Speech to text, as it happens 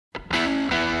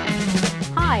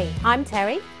Hi, I'm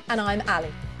Terry. And I'm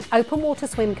Ali. Open water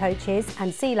swim coaches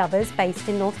and sea lovers based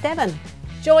in North Devon.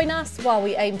 Join us while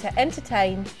we aim to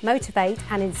entertain, Motivate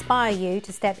and inspire you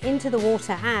to step into the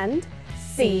water and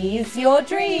seize your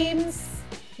dreams.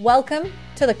 Welcome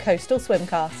to the Coastal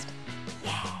Swimcast.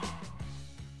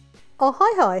 Oh,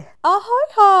 hi. Oh,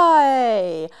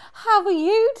 hi. How are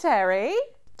you, Terry?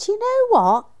 Do you know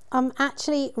what? I'm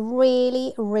actually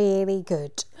really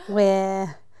good.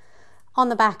 We're on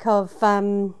the back of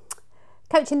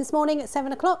coaching this morning at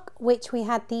 7 o'clock, which we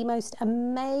had the most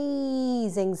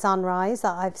amazing sunrise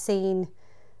that I've seen.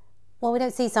 Well, we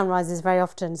don't see sunrises very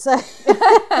often, so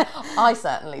I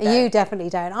certainly don't. You definitely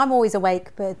don't. I'm always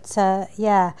awake, but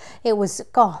yeah, it was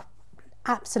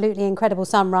absolutely incredible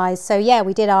sunrise. So yeah,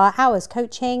 we did our hours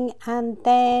coaching, and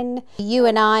then you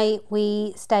and I,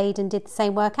 we stayed and did the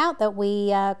same workout that we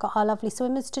got our lovely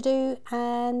swimmers to do,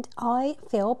 and I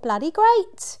feel bloody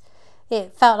great.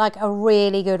 It felt like a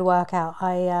really good workout.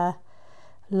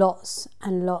 Lots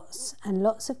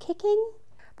of kicking.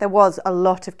 There was a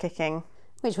lot of kicking,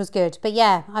 which was good. But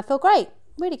yeah, I feel great.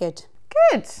 Really good.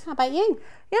 Good. How about you?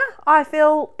 Yeah, I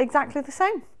feel exactly the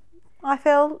same. I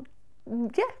feel,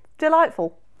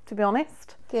 delightful, to be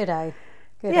honest. Good-o.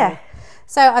 Yeah.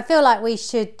 So I feel like we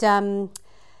should,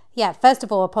 first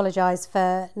of all, apologise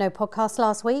for no podcast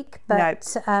last week.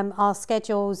 But our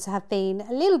schedules have been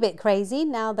a little bit crazy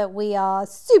now that we are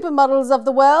supermodels of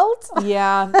the world.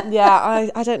 Yeah.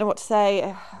 I don't know what to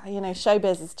say.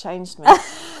 Showbiz has changed me.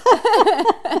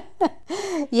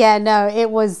 Yeah, no, it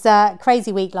was a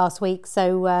crazy week last week.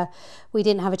 So we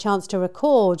didn't have a chance to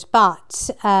record.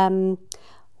 But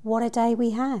what a day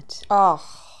we had. Oh,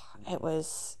 it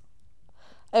was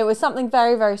something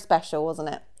very, very special, wasn't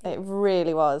it? It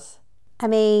really was. I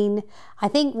mean, I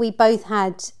think we both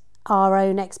had our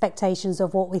own expectations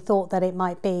of what we thought that it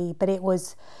might be, but it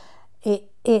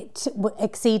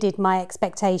exceeded my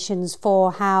expectations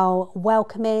for how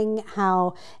welcoming,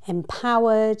 how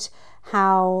empowered,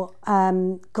 how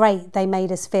great they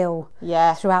made us feel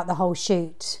throughout the whole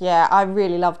shoot. Yeah, I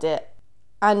really loved it.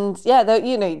 And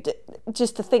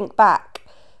just to think back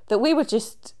that we were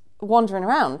just wandering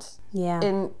around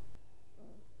in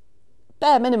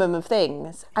bare minimum of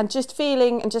things and just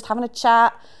feeling and just having a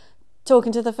chat,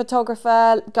 talking to the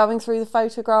photographer, going through the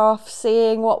photographs,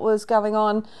 seeing what was going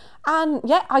on. And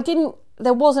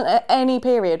there wasn't any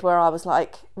period where I was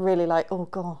really oh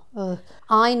God. Ugh.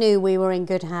 I knew we were in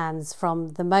good hands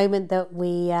from the moment that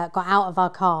we got out of our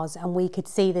cars and we could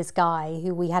see this guy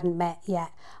who we hadn't met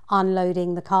yet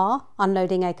unloading a car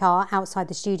outside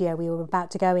the studio we were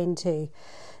about to go into.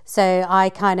 So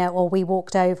we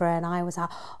walked over and I was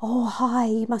like, oh, hi,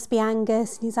 you must be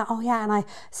Angus. And he's like, oh, yeah. And I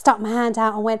stuck my hand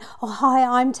out and went, oh, hi,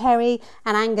 I'm Terry.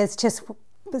 And Angus just,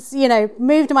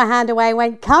 moved my hand away and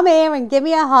went, come here and give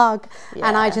me a hug. Yeah.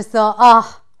 And I just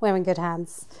thought, we're in good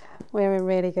hands. We're in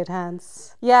really good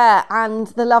hands. Yeah. And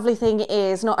the lovely thing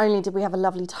is, not only did we have a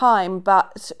lovely time,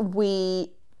 but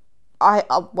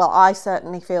I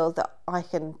certainly feel that I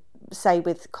can say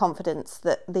with confidence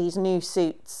that these new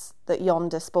suits that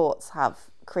Yonder Sports have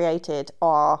created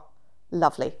are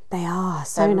lovely. They are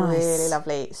so They're nice. Really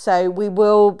lovely. So we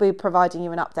will be providing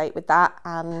you an update with that.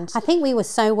 And I think we were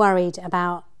so worried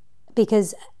about,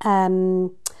 because I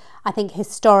think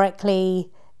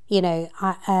historically,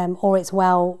 or it's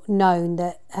well known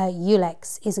that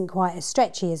Ulex isn't quite as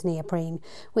stretchy as neoprene,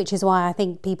 which is why I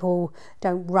think people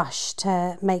don't rush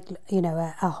to make,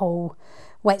 a whole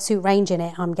wetsuit range in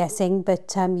it, I'm guessing.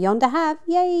 But Yonder have,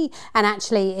 yay! And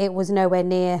actually, it was nowhere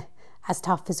near as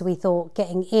tough as we thought,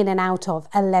 getting in and out of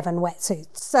 11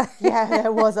 wetsuits. So yeah,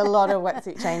 there was a lot of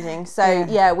wetsuit changing. So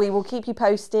yeah, we will keep you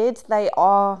posted. They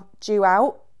are due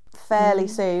out fairly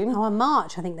soon. Oh, in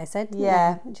March, I think they said.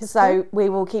 Yeah. So we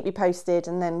will keep you posted,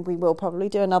 and then we will probably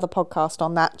do another podcast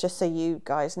on that, just so you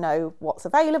guys know what's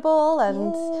available.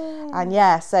 And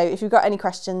so if you've got any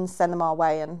questions, send them our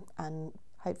way, and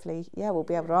hopefully, we'll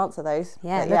be able to answer those.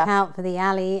 Yeah, look out for the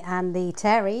Ali and the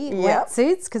Terry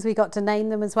wetsuits, because we got to name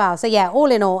them as well. So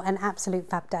all in all, an absolute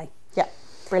fab day. Yeah,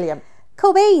 brilliant.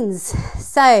 Cool beans.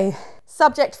 So,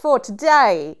 subject for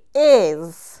today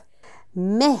is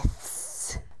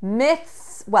myths.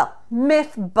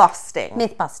 Myth-busting.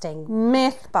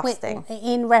 Myth-busting.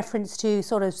 In reference to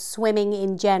sort of swimming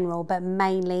in general, but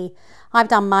mainly, I've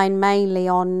done mine mainly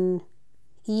on,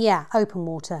 open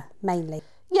water, mainly.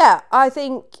 Yeah, I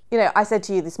think, I said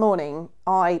to you this morning,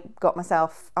 I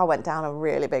went down a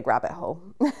really big rabbit hole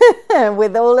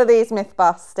with all of these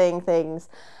myth-busting things.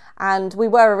 And we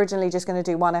were originally just going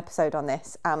to do one episode on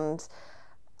this. And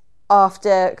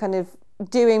after kind of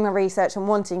doing my research and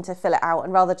wanting to fill it out,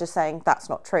 and rather just saying that's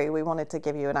not true, we wanted to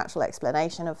give you an actual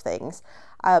explanation of things.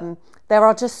 There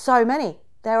are just so many.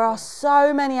 There are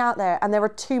so many out there, and there are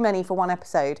too many for one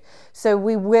episode. So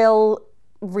we will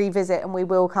revisit and we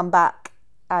will come back,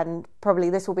 and probably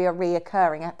this will be a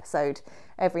reoccurring episode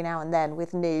every now and then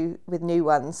with new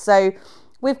ones. So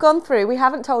we've gone through. We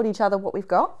haven't told each other what we've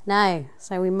got. No.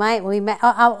 So we met.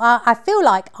 I feel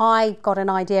like I got an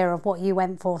idea of what you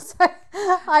went for. So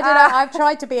I don't know. I've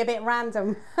tried to be a bit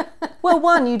random. Well,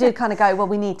 one, you did kind of go, well,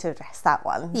 we need to address that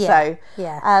one. Yeah. So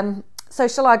yeah. So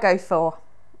shall I go first?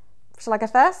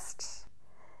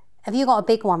 Have you got a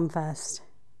big one first?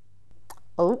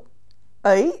 Oh,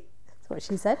 hey. That's what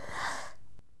she said.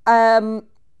 I've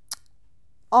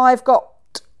got.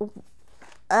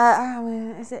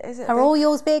 Is it? Are all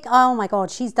yours big? Oh my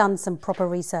God, she's done some proper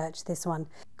research. This one.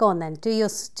 Go on then. Do your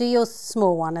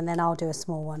small one, and then I'll do a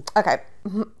small one. Okay.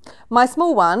 My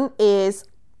small one is,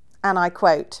 and I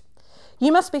quote,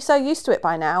 "You must be so used to it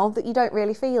by now that you don't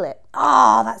really feel it."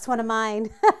 Oh, that's one of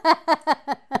mine.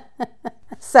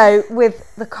 So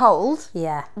with the cold,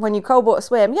 yeah, when you cold water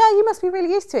swim, yeah, you must be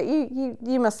really used to it.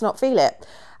 You must not feel it.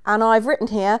 And I've written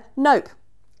here, nope,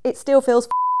 it still feels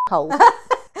cold.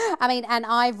 I mean, and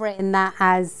I've written that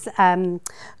as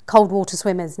cold water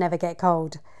swimmers never get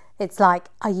cold. It's like,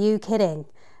 are you kidding?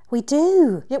 We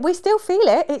do. Yeah, we still feel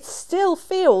it. It still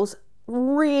feels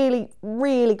really,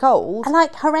 really cold. And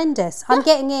like horrendous. Yeah. I'm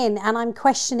getting in and I'm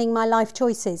questioning my life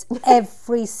choices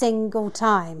every single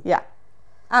time. Yeah,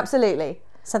 absolutely.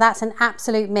 So that's an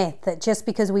absolute myth that just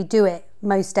because we do it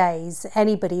most days,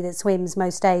 anybody that swims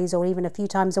most days or even a few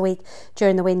times a week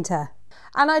during the winter.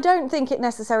 And I don't think it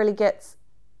necessarily gets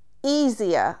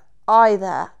easier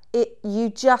either. You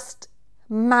just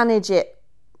manage it.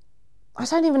 I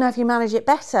don't even know if you manage it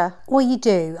better. Well, you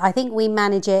do. I think we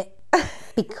manage it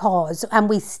and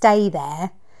we stay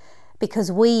there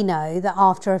because we know that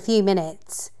after a few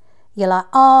minutes you're like,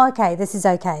 oh, okay, this is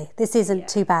okay. This isn't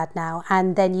too bad now.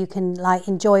 And then you can like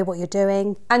enjoy what you're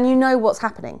doing. And you know what's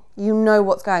happening. You know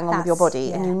what's going on with your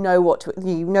body, and you know what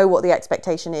the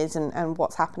expectation is and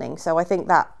what's happening. So I think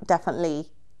that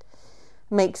definitely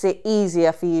makes it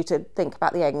easier for you to think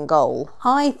about the end goal.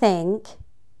 I think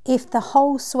if the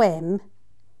whole swim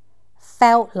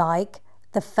felt like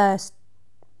the first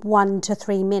 1 to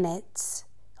 3 minutes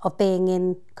of being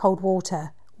in cold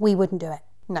water, we wouldn't do it.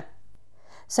 No.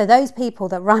 So those people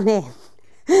that run in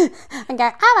and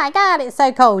go, oh my God, it's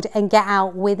so cold, and get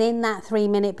out within that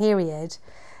 3-minute period,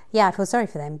 yeah, I feel sorry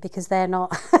for them because they're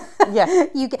not. Yeah.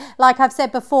 You get, like I've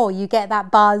said before, you get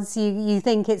that buzz, you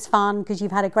think it's fun because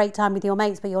you've had a great time with your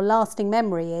mates, but your lasting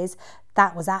memory is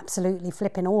that was absolutely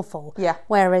flipping awful. Yeah.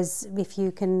 Whereas if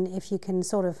you can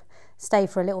sort of stay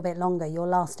for a little bit longer, your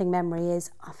lasting memory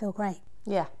is, I feel great.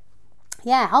 Yeah.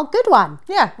 Yeah. Oh, good one.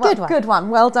 Yeah. Well, good one.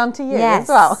 Well done to you as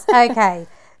well. Okay.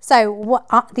 So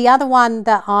the other one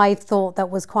that I thought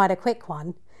that was quite a quick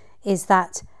one is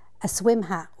that a swim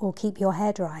hat will keep your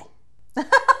hair dry.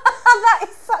 That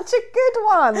is such a good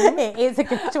one. It is a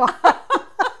good one.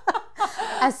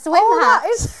 A swim hat. That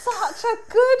is such a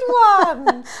good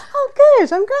one. Oh,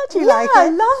 good. I'm glad you like it. I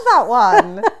love that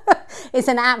one. It's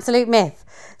an absolute myth.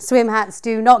 Swim hats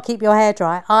do not keep your hair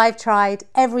dry. I've tried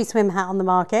every swim hat on the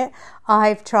market.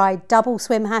 I've tried double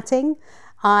swim hatting.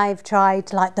 I've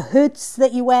tried like the hoods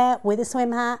that you wear with a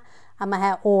swim hat, and my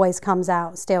hair always comes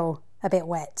out still a bit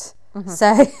wet. Mm-hmm.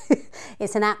 So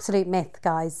it's an absolute myth,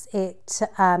 guys.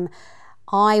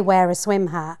 I wear a swim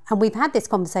hat, and we've had this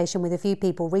conversation with a few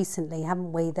people recently,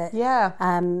 haven't we, that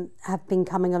have been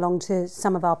coming along to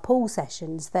some of our pool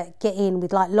sessions that get in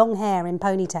with like long hair in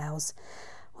ponytails.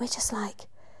 We're just like,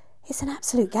 it's an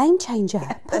absolute game changer.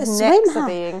 Yeah, Put a the swim necks hat. Are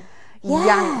being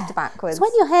yanked backwards. So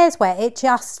when your hair's wet, it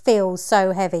just feels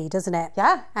so heavy, doesn't it?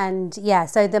 Yeah. And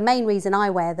so the main reason I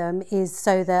wear them is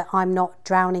so that I'm not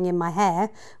drowning in my hair,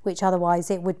 which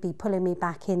otherwise it would be pulling me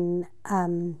back in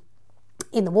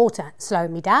the water,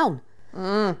 slowing me down.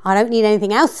 I don't need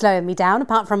anything else slowing me down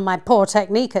apart from my poor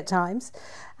technique at times.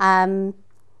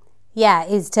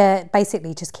 Is to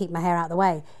basically just keep my hair out of the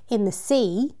way. In the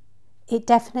sea, it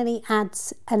definitely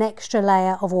adds an extra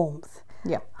layer of warmth.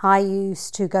 Yeah. I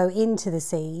used to go into the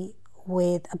sea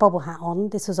with a bobble hat on.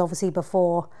 This was obviously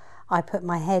before I put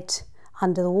my head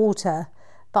under the water,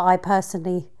 but I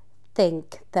personally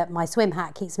think that my swim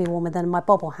hat keeps me warmer than my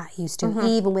bobble hat used to,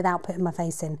 even without putting my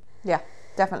face in. Yeah,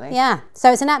 definitely. Yeah,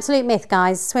 so it's an absolute myth,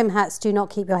 guys. Swim hats do not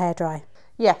keep your hair dry.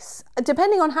 Yes,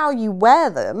 depending on how you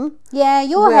wear them. Yeah,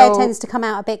 your hair tends to come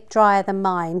out a bit drier than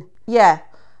mine. Yeah,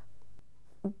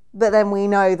 but then we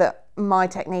know that my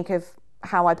technique of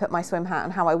how I put my swim hat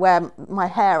and how I wear my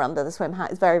hair under the swim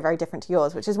hat is very, very different to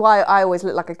yours, which is why I always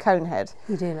look like a cone head.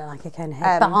 You do look like a cone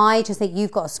head. But I just think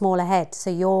you've got a smaller head,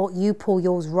 so you pull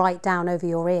yours right down over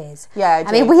your ears. Yeah, I do.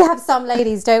 I mean, we have some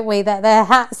ladies, don't we, that their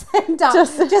hats end up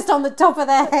just on the top of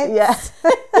their heads.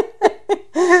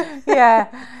 Yeah.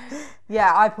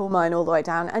 Yeah, I pull mine all the way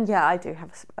down. And yeah, I do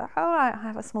have I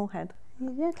have a small head.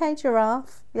 Okay,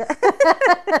 giraffe. Yeah.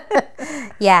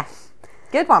 Yeah.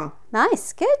 Good one.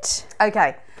 Nice, good.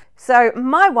 Okay, so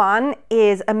my one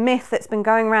is a myth that's been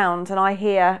going around, and I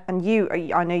hear, and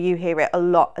I know you hear it a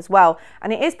lot as well,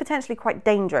 and it is potentially quite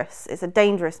dangerous. It's a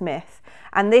dangerous myth,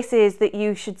 and this is that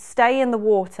you should stay in the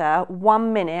water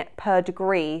 1 minute per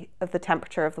degree of the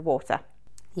temperature of the water.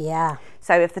 Yeah.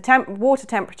 So if the water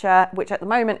temperature, which at the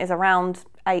moment is around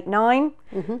 8-9,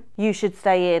 you should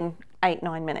stay in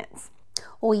 8-9 minutes.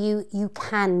 Or you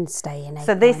can stay in 8-9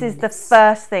 So this is the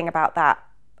first thing about that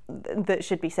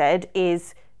should be said,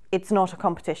 is it's not a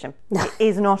competition. It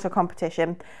is not a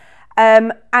competition.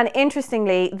 And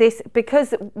interestingly, this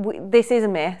is a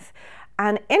myth,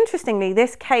 and interestingly,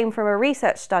 this came from a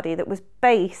research study that was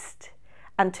based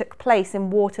and took place in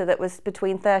water that was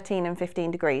between 13 and 15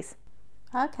 degrees.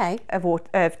 Okay.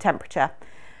 Of temperature.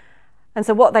 And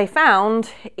so what they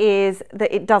found is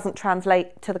that it doesn't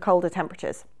translate to the colder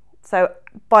temperatures. So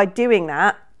by doing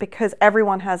that, because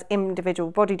everyone has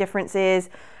individual body differences,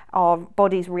 our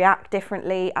bodies react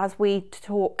differently. As we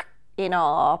talk in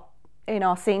our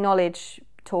Sea Knowledge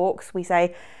talks, we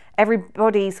say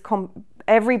everybody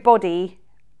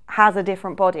has a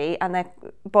different body, and their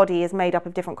body is made up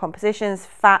of different compositions: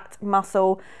 fat,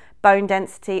 muscle, bone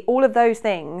density. All of those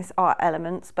things are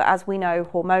elements, but as we know,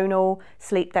 hormonal,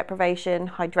 sleep deprivation,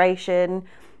 hydration,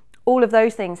 all of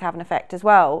those things have an effect as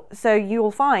well. So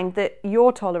you'll find that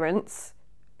your tolerance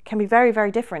can be very,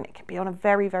 very different. It can be on a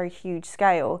very, very huge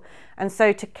scale. And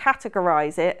so to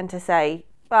categorize it and to say,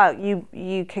 well,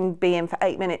 you can be in for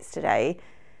 8 minutes today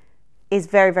is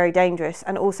very, very dangerous.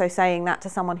 And also saying that to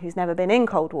someone who's never been in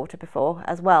cold water before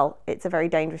as well, it's a very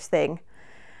dangerous thing.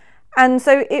 And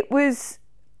so it was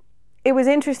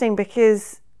interesting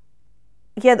because,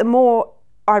 yeah, the more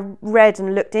I read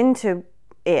and looked into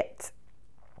it,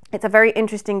 it's a very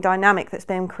interesting dynamic that's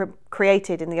been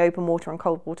created in the open water and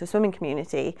cold water swimming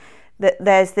community, that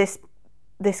there's this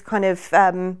kind of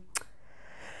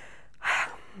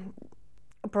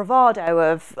bravado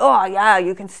of, oh yeah,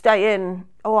 you can stay in,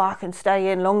 oh I can stay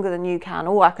in longer than you can,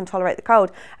 oh I can tolerate the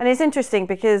cold. And it's interesting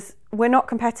because we're not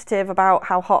competitive about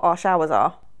how hot our showers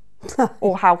are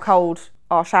or how cold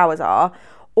our showers are.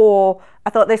 Or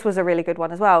I thought this was a really good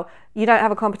one as well. You don't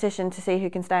have a competition to see who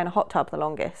can stay in a hot tub the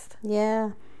longest.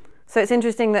 Yeah. So it's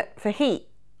interesting that for heat,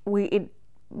 it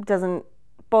doesn't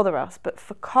bother us, but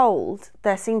for cold,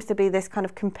 there seems to be this kind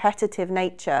of competitive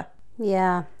nature.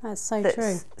 Yeah, that's so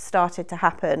true. Started to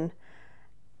happen.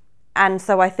 And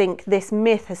so I think this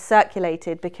myth has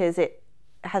circulated because it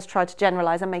has tried to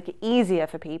generalise and make it easier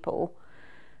for people.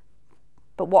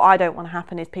 But what I don't want to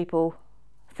happen is people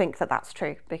think that that's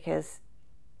true, because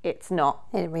it's not.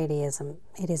 It really isn't.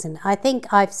 It isn't. I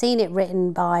think I've seen it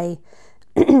written by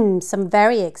some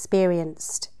very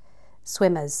experienced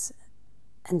swimmers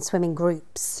and swimming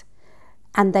groups,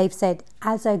 and they've said,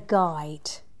 as a guide,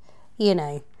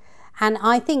 and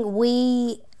I think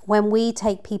when we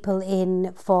take people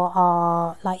in for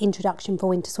our introduction for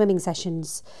winter swimming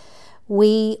sessions,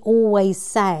 we always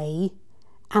say,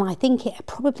 and I think it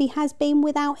probably has been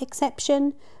without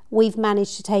exception, we've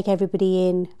managed to take everybody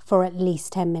in for at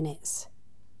least 10 minutes,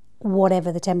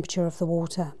 whatever the temperature of the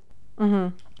water.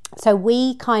 Mm-hmm. So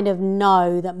we kind of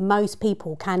know that most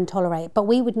people can tolerate, but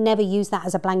we would never use that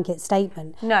as a blanket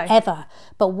statement, ever.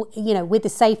 But, with the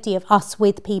safety of us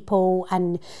with people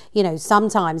and,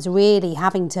 sometimes really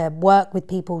having to work with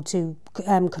people to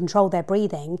control their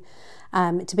breathing,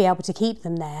 to be able to keep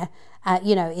them there.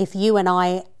 If you and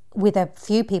I, with a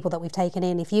few people that we've taken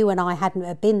in, if you and I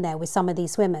hadn't been there with some of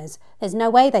these swimmers, there's no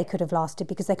way they could have lasted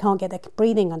because they can't get their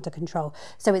breathing under control.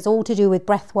 So it's all to do with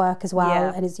breath work as well.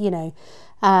 Yeah. And it's,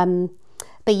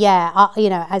 but yeah,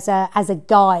 as a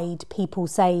guide, people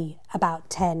say about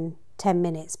 10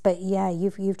 minutes. But yeah,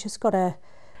 you've just got to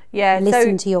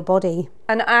listen to your body.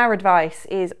 And our advice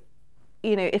is,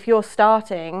 if you're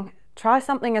starting, try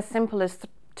something as simple as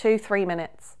 2-3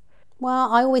 minutes.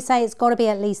 Well, I always say it's got to be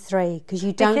at least 3 because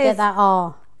you don't get that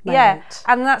moment. Yeah,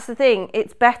 and that's the thing.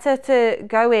 It's better to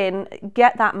go in,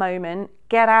 get that moment,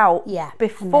 get out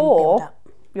before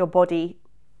your body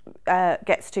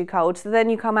gets too cold. So then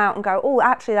you come out and go, oh,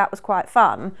 actually that was quite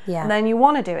fun. Yeah. And then you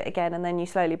want to do it again, and then you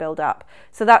slowly build up.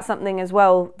 So that's something as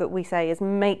well that we say is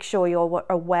make sure you're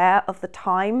aware of the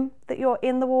time that you're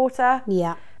in the water.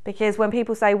 Yeah. Because when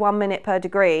people say 1 minute per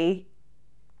degree,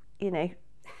 you know,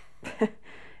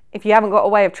 if you haven't got a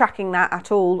way of tracking that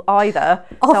at all either.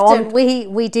 Often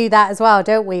we do that as well,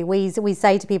 don't we? We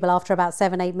say to people after about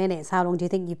 7-8 minutes, how long do you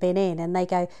think you've been in? And they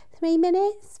go 3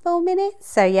 minutes, 4 minutes.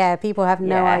 So yeah, people have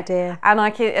no idea.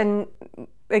 And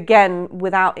again,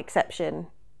 without exception,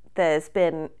 there's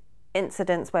been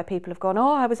incidents where people have gone,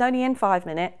 oh, I was only in 5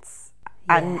 minutes.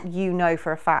 And you know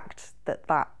for a fact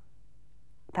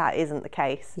that isn't the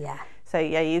case. Yeah. So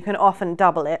yeah, you can often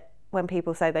double it when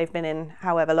people say they've been in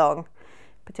however long,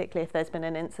 particularly if there's been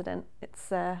an incident. It's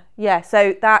so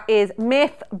that is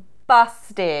myth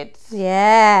busted.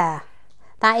 Yeah,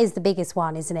 that is the biggest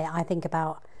one, isn't it? I think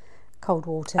about cold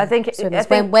water. I think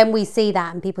when we see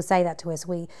that and people say that to us,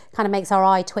 we kind of makes our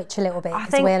eye twitch a little bit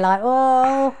because we're like,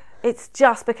 oh. It's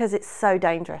just because it's so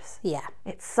dangerous. Yeah,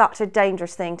 it's such a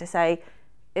dangerous thing to say.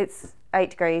 It's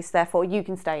 8 degrees, therefore you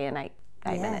can stay in 8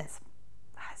 minutes.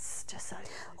 That's just so.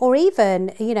 Or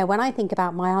even, you know, when I think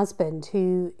about my husband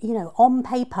who, you know, on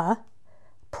paper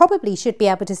probably should be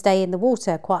able to stay in the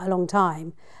water quite a long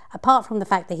time, apart from the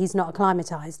fact that he's not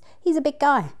acclimatized, he's a big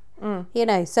guy, you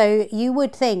know, so you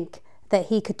would think that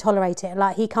he could tolerate it.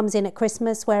 Like he comes in at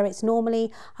Christmas where it's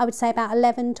normally, I would say about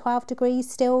 11, 12 degrees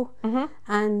still.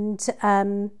 And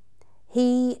I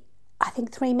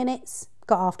think 3 minutes,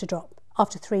 got after drop.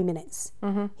 After 3 minutes,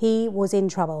 he was in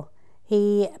trouble.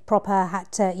 He proper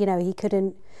had to, you know, he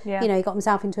couldn't, you know, he got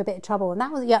himself into a bit of trouble. And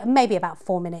that was, maybe about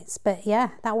 4 minutes. But yeah,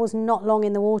 that was not long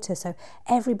in the water. So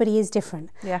everybody is different.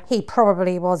 Yeah. He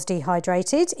probably was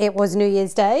dehydrated. It was New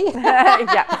Year's Day.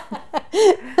 Yeah.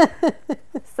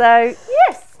 So,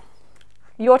 yes,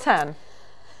 your turn.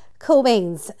 Cool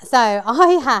beans. So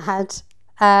I had,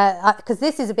 because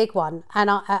this is a big one, and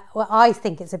I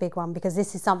think it's a big one because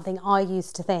this is something I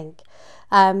used to think,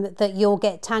 that you'll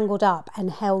get tangled up and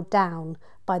held down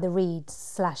by the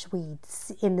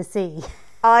reeds/weeds in the sea.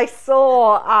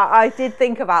 I did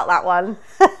think about that one.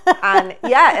 And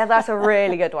yeah, that's a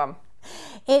really good one.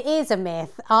 It is a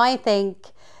myth. I think,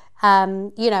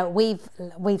 you know,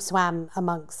 we've swam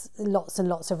amongst lots and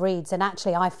lots of reeds, and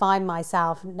actually I find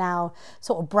myself now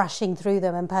sort of brushing through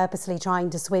them and purposely trying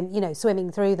to swim, you know,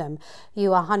 swimming through them.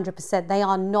 You are 100%, they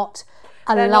are not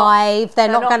alive. They're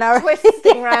not going to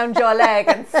twisting around your leg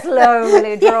and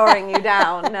slowly drawing you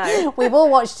down. No, we've all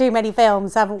watched too many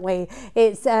films, haven't we?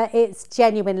 It's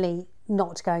genuinely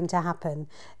not going to happen.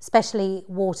 Especially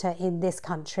water in this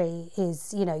country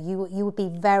is, you know, you would be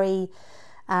very.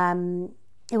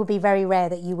 It would be very rare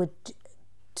that you would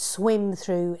swim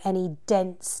through any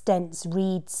dense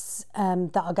reeds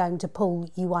that are going to pull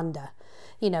you under.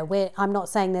 You know, I'm not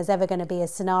saying there's ever going to be a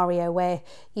scenario where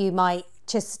you might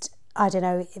just, I don't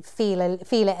know, feel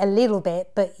it a little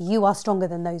bit, but you are stronger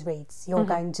than those reeds. You're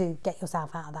going to get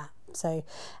yourself out of that. So,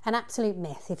 an absolute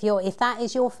myth. If that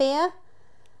is your fear,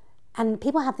 and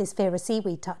people have this fear of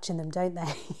seaweed touching them, don't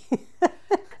they?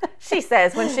 She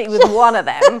says when she was one of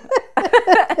them.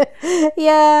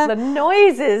 Yeah. The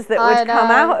noises that would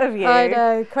come out of you. I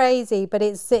know, crazy, but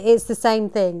it's the same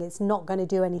thing. It's not going to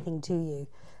do anything to you,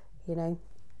 you know.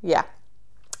 Yeah.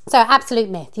 So absolute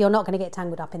myth. You're not going to get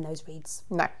tangled up in those reeds.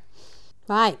 No.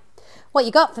 Right. What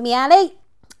you got for me, Ali?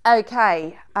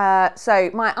 Okay. So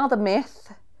my other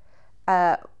myth,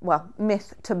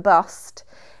 myth to bust,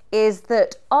 is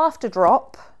that after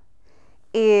drop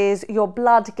is your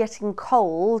blood getting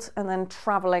cold and then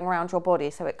travelling around your body,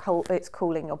 so it's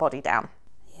cooling your body down.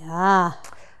 Yeah.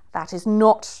 That is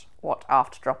not what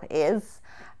after drop is.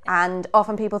 And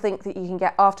often people think that you can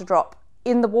get after drop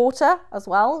in the water as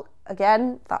well.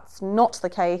 Again, that's not the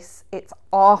case. It's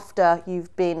after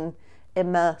you've been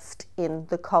immersed in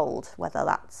the cold, whether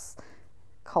that's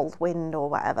cold wind or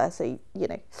whatever. So, you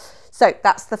know, so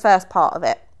that's the first part of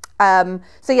it.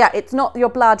 So yeah, it's not your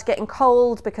blood getting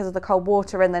cold because of the cold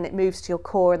water and then it moves to your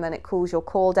core and then it cools your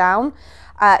core down.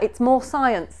 It's more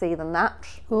sciencey than that.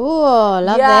 Oh,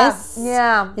 love this.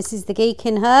 Yeah. This is the geek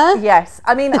in her. Yes.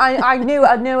 I mean, I knew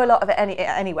a lot of it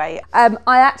anyway. I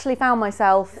actually found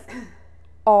myself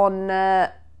on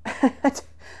the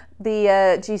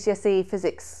GCSE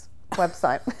physics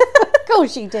website. Of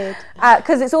course you did.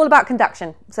 Because it's all about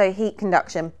conduction, so heat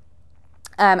conduction.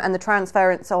 And the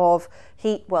transference of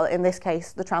heat, well, in this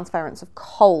case, the transference of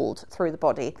cold through the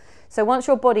body. So once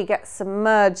your body gets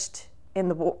submerged in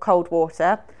the cold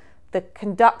water, the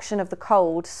conduction of the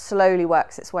cold slowly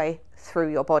works its way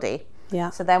through your body. Yeah.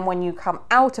 So then when you come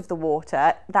out of the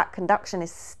water, that conduction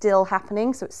is still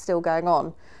happening, so it's still going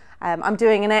on. I'm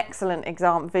doing an excellent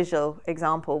visual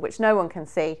example, which no one can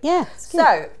see. Yeah.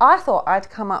 So I thought I'd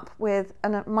come up with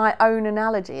my own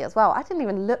analogy as well. I didn't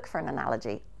even look for an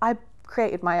analogy. I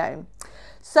created my own.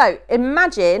 So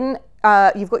imagine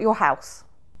you've got your house.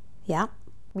 Yeah.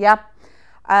 Yeah.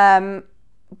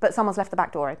 But someone's left the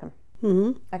back door open.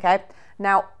 Mm-hmm. Okay.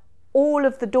 Now, all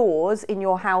of the doors in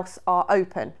your house are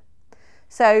open.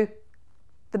 So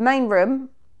the main room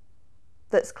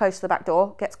that's close to the back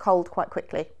door gets cold quite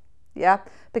quickly. Yeah.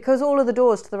 Because all of the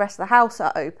doors to the rest of the house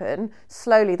are open,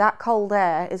 slowly that cold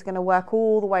air is going to work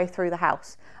all the way through the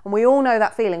house. And we all know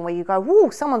that feeling where you go, whoa,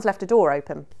 someone's left a door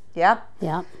open. Yeah.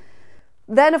 Yeah.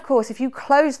 Then, of course, if you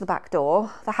close the back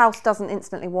door, the house doesn't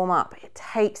instantly warm up. It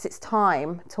takes its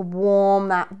time to warm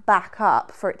that back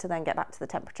up for it to then get back to the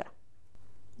temperature.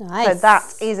 Nice. So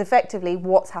that is effectively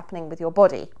what's happening with your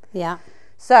body. Yeah.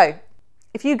 So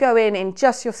if you go in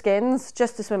just your skins,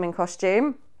 just a swimming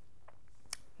costume,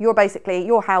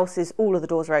 your house is, all of the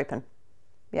doors are open.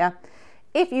 Yeah.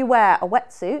 If you wear a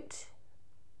wetsuit,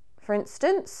 for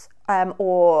instance,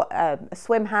 or a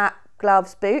swim hat,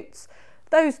 gloves, boots,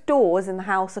 those doors in the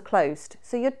house are closed.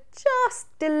 So you're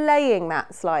just delaying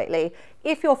that slightly.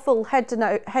 If you're full head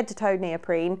to toe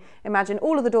neoprene, imagine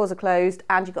all of the doors are closed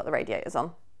and you've got the radiators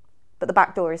on. But the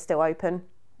back door is still open,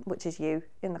 which is you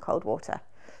in the cold water.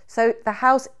 So the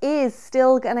house is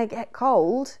still going to get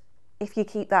cold if you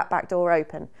keep that back door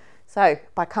open. So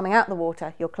by coming out the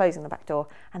water, you're closing the back door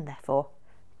and therefore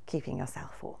keeping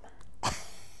yourself warm.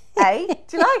 Hey,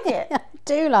 do you like it? I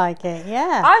do like it,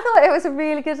 yeah. I thought it was a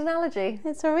really good analogy.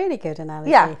 It's a really good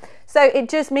analogy. Yeah. So it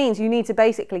just means you need to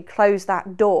basically close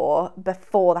that door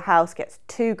before the house gets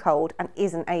too cold and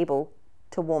isn't able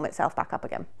to warm itself back up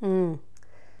again. Mm.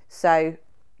 So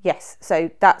yes,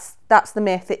 so that's the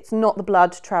myth. It's not the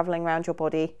blood travelling around your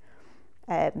body.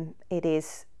 It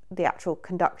is the actual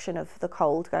conduction of the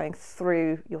cold going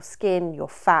through your skin, your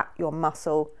fat, your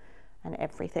muscle and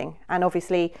everything. And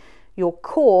obviously your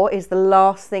core is the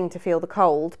last thing to feel the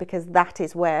cold because that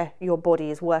is where your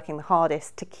body is working the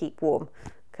hardest to keep warm.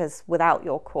 Because without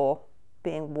your core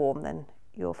being warm, then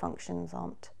your functions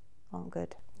aren't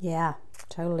good. Yeah,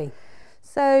 totally.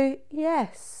 So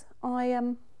yes, I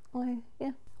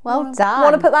Well done.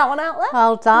 Want to put that one out there?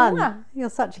 Well done. Yeah. You're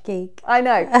such a geek. I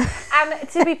know. And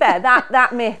to be fair,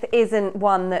 that myth isn't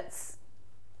one that's,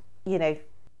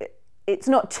 it's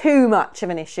not too much of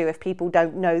an issue if people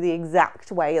don't know the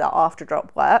exact way that after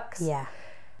drop works. Yeah.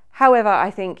 However,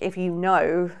 I think if you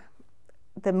know,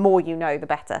 the more you know, the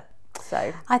better.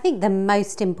 So I think the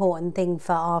most important thing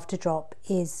for after drop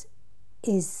is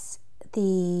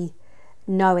the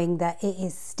knowing that it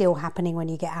is still happening when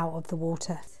you get out of the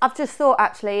water. I've just thought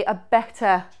actually a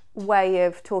better way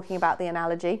of talking about the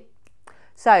analogy.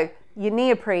 So your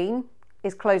neoprene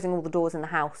is closing all the doors in the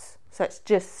house. So it's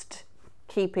just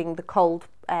keeping the cold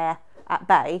air at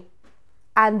bay.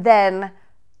 And then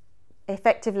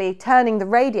effectively turning the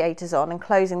radiators on and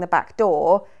closing the back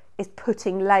door is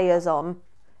putting layers on,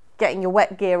 getting your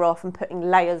wet gear off and putting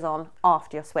layers on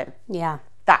after your swim. Yeah.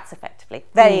 That's effectively.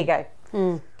 There you go.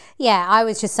 Mm. Yeah, I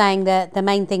was just saying that the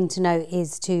main thing to note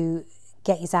is to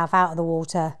get yourself out of the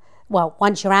water. Well,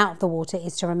 once you're out of the water,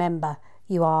 is to remember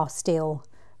you are still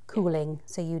cooling.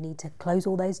 So you need to close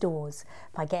all those doors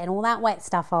by getting all that wet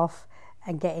stuff off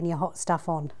and getting your hot stuff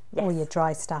on, yes. or your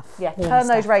dry stuff. Yeah, turn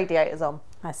those radiators on.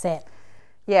 That's it.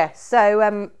 Yeah, so,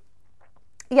 and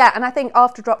I think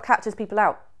after drop catches people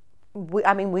out.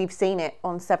 We've seen it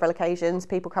on several occasions.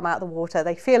 People come out of the water,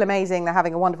 they feel amazing, they're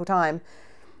having a wonderful time,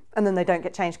 and then they don't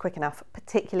get changed quick enough,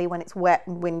 particularly when it's wet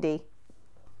and windy.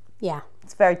 Yeah.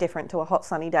 It's very different to a hot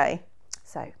sunny day.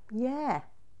 So, yeah.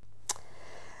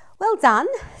 Well done.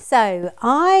 So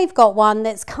I've got one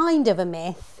that's kind of a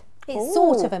myth. It's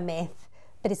sort of a myth,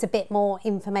 but it's a bit more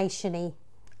information-y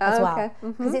as well.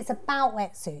 Because it's about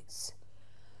wetsuits.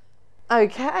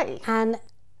 Okay. And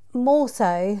more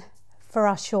so for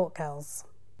us short girls.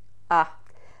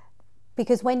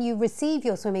 Because when you receive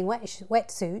your swimming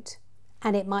wetsuit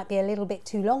and it might be a little bit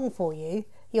too long for you,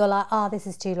 you're like, this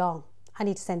is too long. I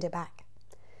need to send it back.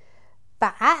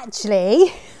 But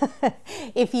actually,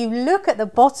 if you look at the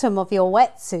bottom of your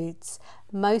wetsuits,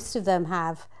 most of them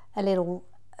have a little,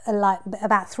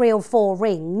 about 3 or 4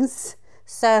 rings,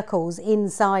 circles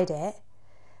inside it.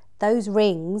 Those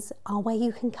rings are where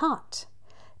you can cut.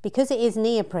 Because it is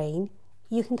neoprene,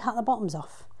 you can cut the bottoms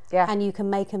off. Yeah. And you can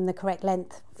make them the correct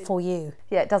length for you.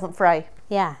 Yeah, it doesn't fray.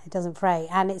 Yeah, it doesn't fray.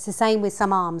 And it's the same with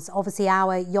some arms. Obviously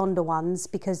our yonder ones,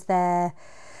 because they're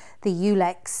the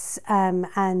Ulex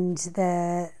and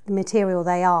the material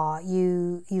they are,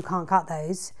 you can't cut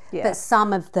those. Yeah. But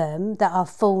some of them that are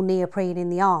full neoprene in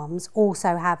the arms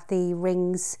also have the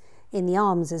rings in the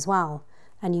arms as well.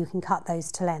 And you can cut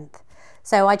those to length.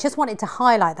 So I just wanted to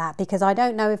highlight that because I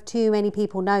don't know if too many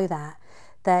people know that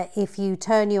if you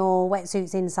turn your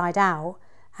wetsuits inside out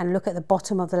and look at the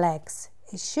bottom of the legs,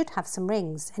 it should have some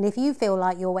rings. And if you feel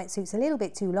like your wetsuit's a little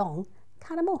bit too long,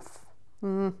 cut them off.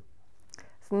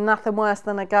 It's nothing worse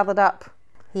than a gathered up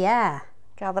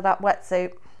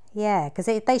wetsuit. Yeah, because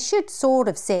they should sort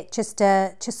of sit just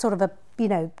sort of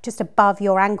just above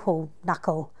your ankle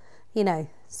knuckle,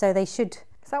 so they should.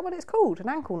 Is that what it's called? An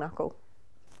ankle knuckle?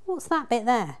 What's that bit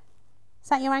there? Is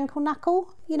that your ankle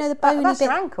knuckle? The bony that's bit.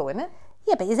 your ankle, isn't it?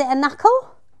 Yeah, but is it a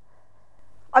knuckle?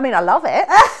 I mean, I love it.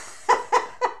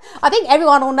 I think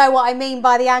everyone will know what I mean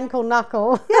by the ankle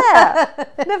knuckle. Yeah,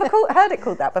 never heard it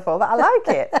called that before, but I like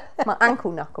it. My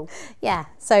ankle knuckle. Yeah,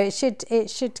 so it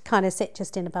should kind of sit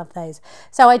just in above those.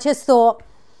 So I just thought,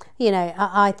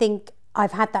 I think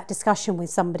I've had that discussion with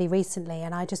somebody recently,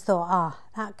 and I just thought,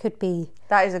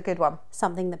 that is a good one.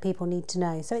 Something that people need to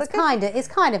know. So it's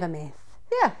kind of a myth.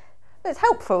 Yeah, it's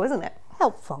helpful, isn't it?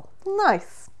 Helpful.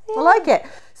 Nice. Yeah. I like it.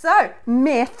 So,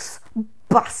 myths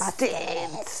busted.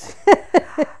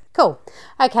 Cool.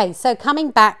 Okay, so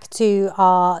coming back to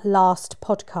our last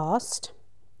podcast,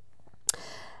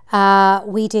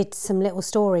 we did some little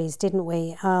stories, didn't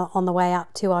we, on the way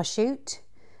up to our shoot,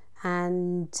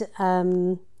 and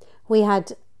we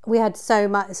had so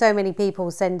many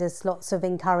people send us lots of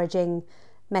encouraging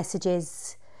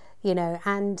messages,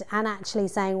 and actually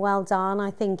saying well done.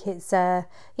 I think it's I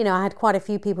had quite a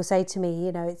few people say to me,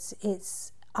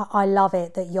 I love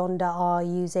it that Yonder are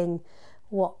using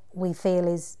what we feel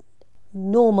is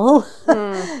normal,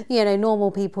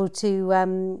 normal people to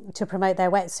promote their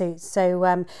wetsuits.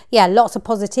 So lots of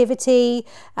positivity.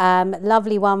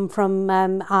 Lovely one from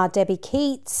our Debbie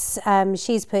Keats.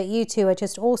 She's put, you two are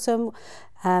just awesome.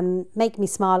 Make me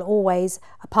smile always,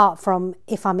 apart from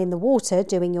if I'm in the water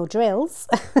doing your drills.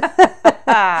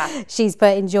 She's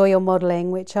put, enjoy your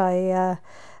modelling, which that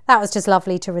was just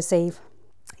lovely to receive.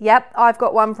 Yep, I've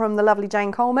got one from the lovely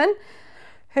Jane Coleman,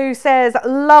 who says,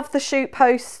 love the shoot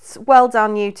posts, well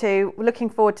done you two, looking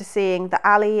forward to seeing the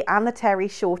Ali and the Terry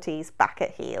shorties back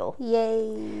at heel.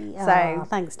 Yay. So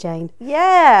thanks, Jane.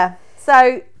 Yeah,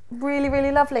 so really,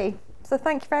 really lovely. So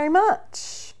thank you very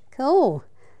much. Cool.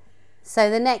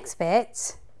 So the next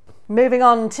bit, moving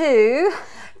on to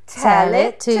Tell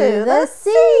It to the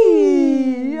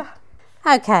Sea.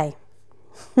 Okay.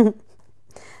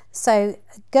 So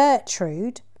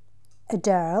Gertrude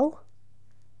Aderl,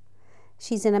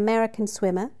 she's an American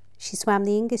swimmer. She swam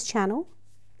the English Channel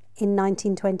in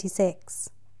 1926.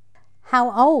 How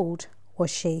old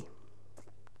was she?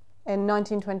 In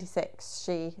 1926,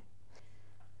 she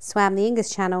swam the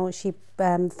English Channel. She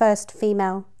first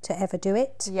female to ever do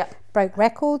it. Yep. Broke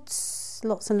records.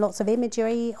 Lots and lots of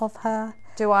imagery of her.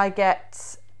 Do I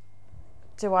get?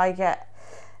 Yeah,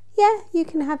 you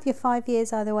can have your 5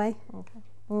 years either way. Okay.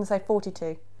 I'm going to say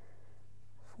 42.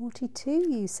 42,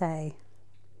 you say?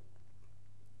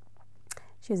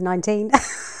 She was 19. For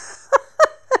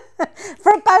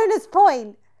a bonus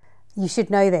point. You should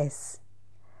know this.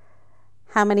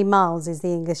 How many miles is the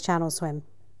English Channel swim?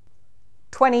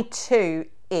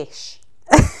 22-ish.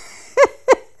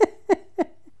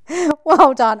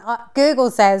 Well done. Google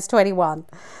says 21.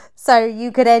 So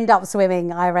you could end up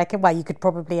swimming, I reckon. Well, you could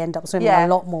probably end up swimming a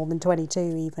lot more than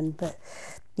 22 even. But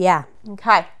yeah.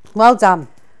 Okay. Well done.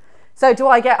 So do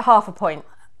I get half a point?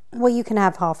 Well, you can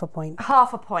have half a point.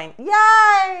 Half a point.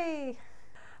 Yay!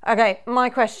 Okay, my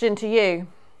question to you.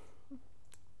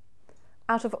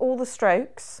 Out of all the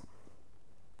strokes,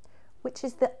 which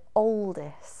is the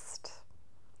oldest?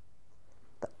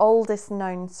 The oldest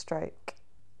known stroke.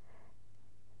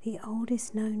 The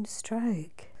oldest known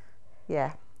stroke?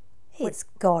 Yeah. It's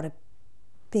got to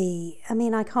be... I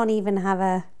mean, I can't even have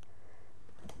a...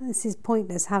 This is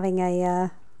pointless having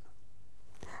a...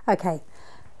 Okay.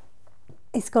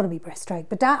 It's got to be breaststroke.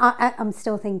 But I'm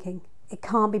still thinking. It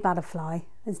can't be butterfly.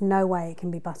 There's no way it can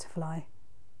be butterfly.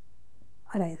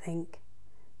 I don't think.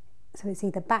 So it's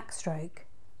either backstroke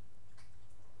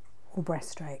or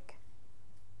breaststroke.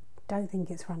 Don't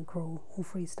think it's front crawl or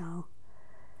freestyle.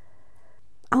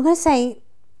 I'm going to say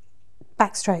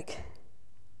backstroke.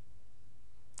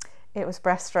 It was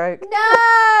breaststroke.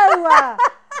 No! Damn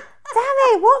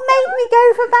it, what made me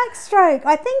go for backstroke?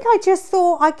 I think I just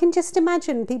thought, I can just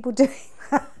imagine people doing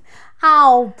that.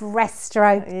 Ow,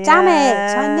 breaststroke. Yeah. Damn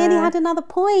it, I nearly had another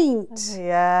point.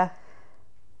 Yeah.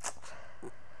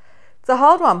 It's a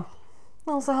hard one.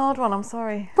 That was a hard one, I'm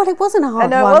sorry. Well, it wasn't a hard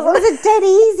one. It was a dead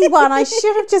easy one. I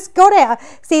should have just got it.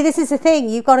 See, this is the thing.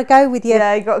 You've got to go with your...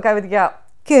 Yeah, you've got to go with your gut.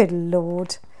 Good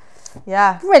Lord.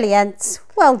 Yeah. Brilliant.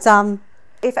 Well done.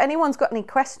 If anyone's got any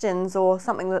questions or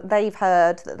something that they've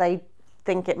heard that they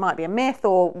think it might be a myth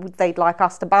or they'd like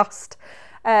us to bust,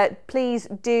 please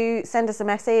do send us a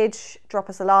message, drop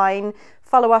us a line,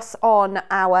 follow us on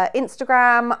our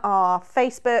Instagram, our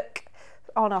Facebook,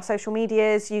 on our social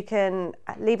medias. You can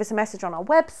leave us a message on our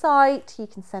website. You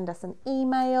can send us an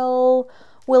email.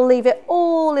 We'll leave it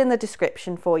all in the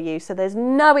description for you, so there's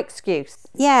no excuse.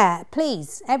 Yeah,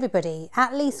 please, everybody,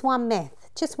 at least one myth,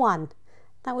 just one.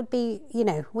 That would be,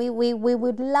 we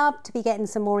would love to be getting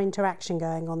some more interaction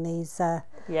going on these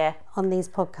on these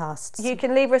podcasts. You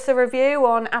can leave us a review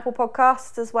on Apple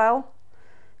Podcasts as well.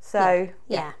 So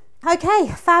yeah. Okay,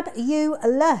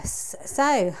 fabulous.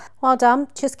 So, well done.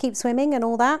 Just keep swimming and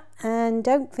all that. And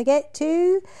don't forget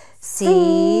to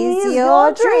seize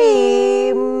your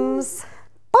dreams.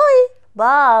 Bye.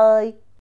 Bye.